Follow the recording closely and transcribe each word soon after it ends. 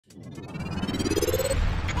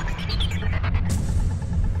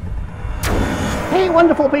Hey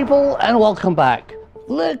wonderful people, and welcome back.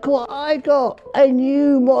 Look what I got, a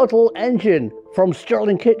new model engine from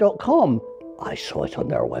Stirlingkit.com. I saw it on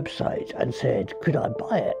their website and said, could I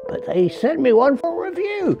buy it? But they sent me one for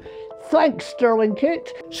review. Thanks,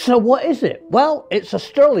 Stirlingkit. So what is it? Well, it's a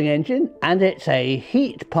Stirling engine and it's a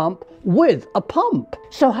heat pump with a pump.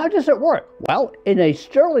 So how does it work? Well, in a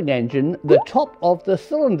Stirling engine, the top of the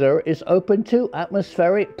cylinder is open to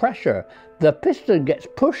atmospheric pressure. The piston gets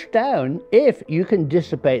pushed down if you can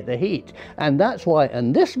dissipate the heat. And that's why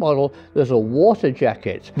in this model, there's a water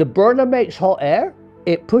jacket. The burner makes hot air.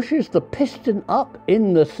 It pushes the piston up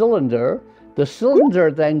in the cylinder. The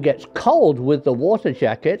cylinder then gets cold with the water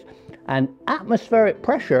jacket, and atmospheric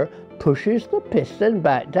pressure pushes the piston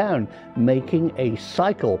back down, making a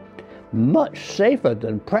cycle. Much safer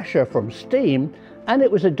than pressure from steam, and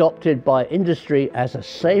it was adopted by industry as a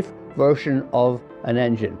safe version of an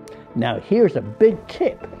engine. Now here's a big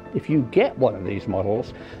tip. If you get one of these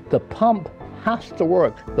models, the pump has to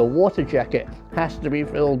work. The water jacket has to be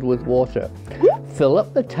filled with water. Fill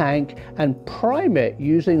up the tank and prime it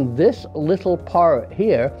using this little part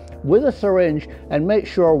here with a syringe, and make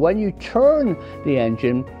sure when you turn the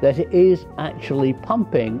engine that it is actually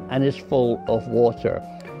pumping and is full of water.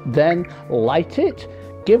 Then light it,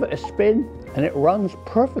 give it a spin, and it runs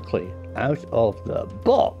perfectly out of the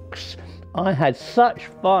box. I had such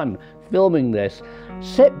fun filming this.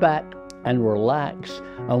 Sit back and relax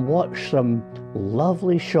and watch some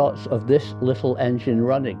lovely shots of this little engine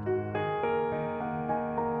running.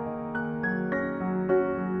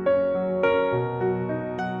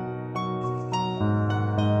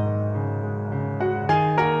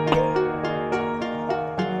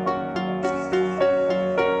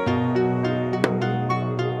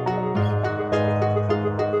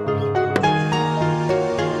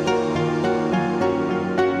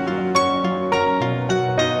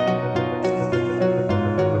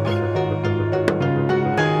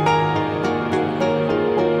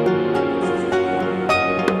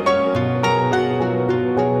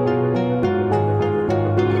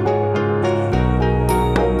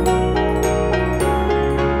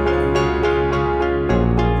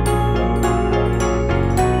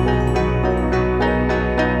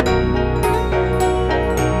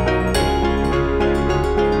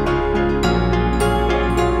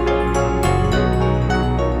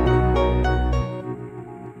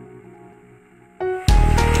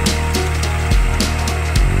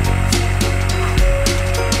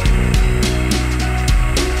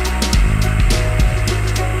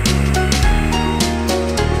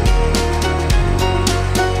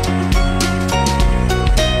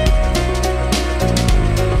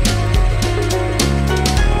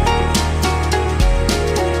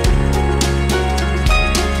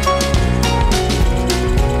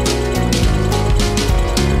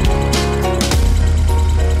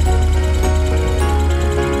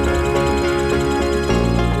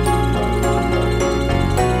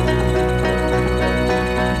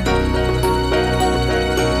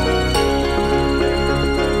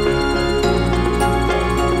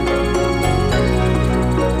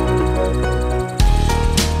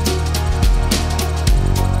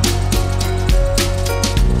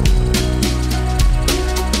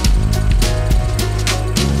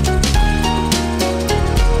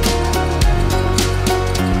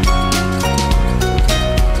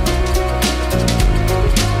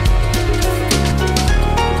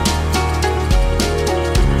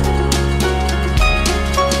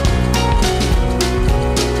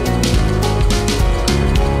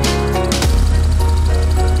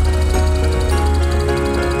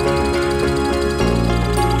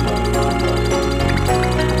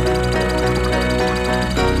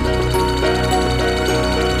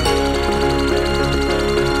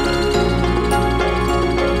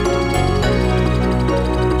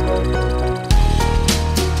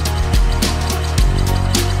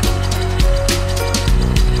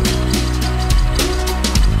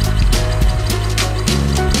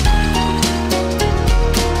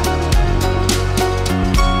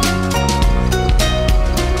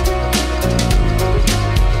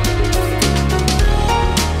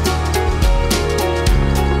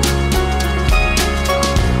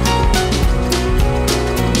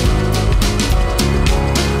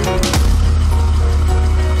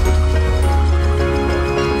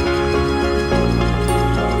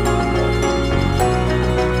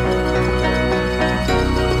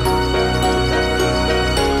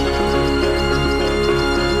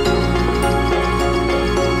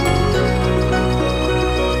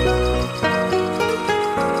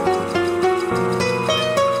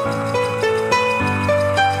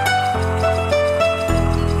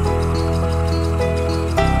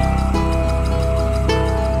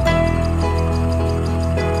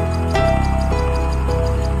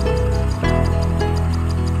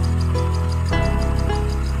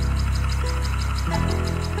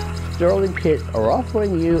 Stirlingkit are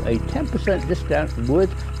offering you a 10% discount with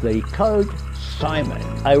the code SIMON.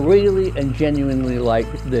 I really and genuinely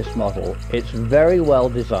like this model. It's very well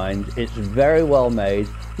designed, it's very well made,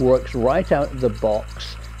 works right out of the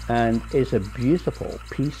box, and is a beautiful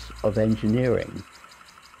piece of engineering.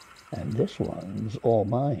 And this one's all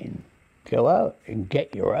mine. Go out and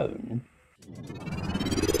get your own.